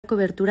La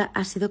cobertura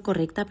ha sido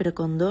correcta, pero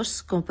con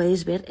 2, como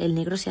podéis ver, el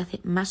negro se hace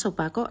más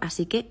opaco,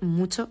 así que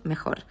mucho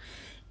mejor.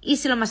 Y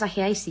si lo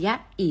masajeáis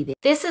ya, ideal.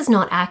 This is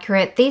not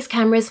accurate. These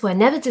cameras were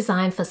never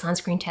designed for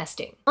sunscreen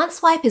testing. One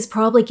swipe is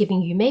probably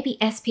giving you maybe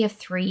SPF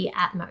 3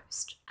 at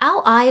most.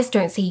 Our eyes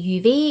don't see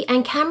UV,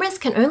 and cameras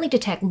can only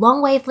detect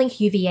long wavelength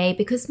UVA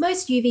because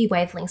most UV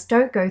wavelengths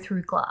don't go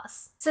through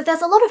glass. So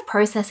there's a lot of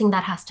processing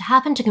that has to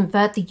happen to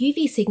convert the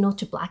UV signal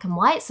to black and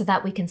white so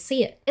that we can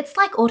see it. It's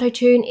like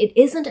auto-tune, it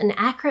isn't an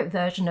accurate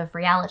version of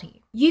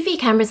reality. UV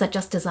cameras are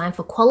just designed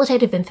for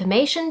qualitative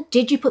information.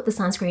 Did you put the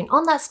sunscreen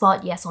on that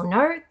spot, yes or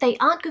no? They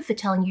aren't good for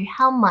telling you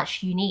how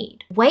much you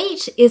need.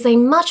 Weight is a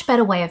much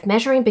better way of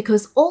measuring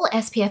because all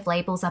SPF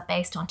labels are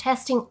based on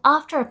testing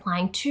after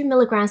applying 2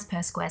 milligrams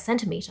per square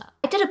centimeter.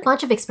 I did a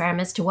bunch of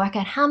experiments to work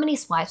out how many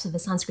swipes of a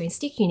sunscreen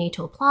stick you need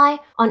to apply.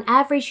 On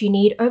average, you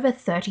need over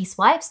 30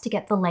 swipes to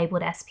get the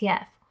labeled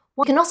SPF.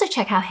 You can also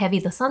check how heavy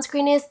the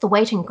sunscreen is. The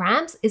weight in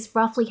grams is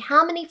roughly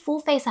how many full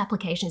face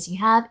applications you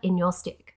have in your stick.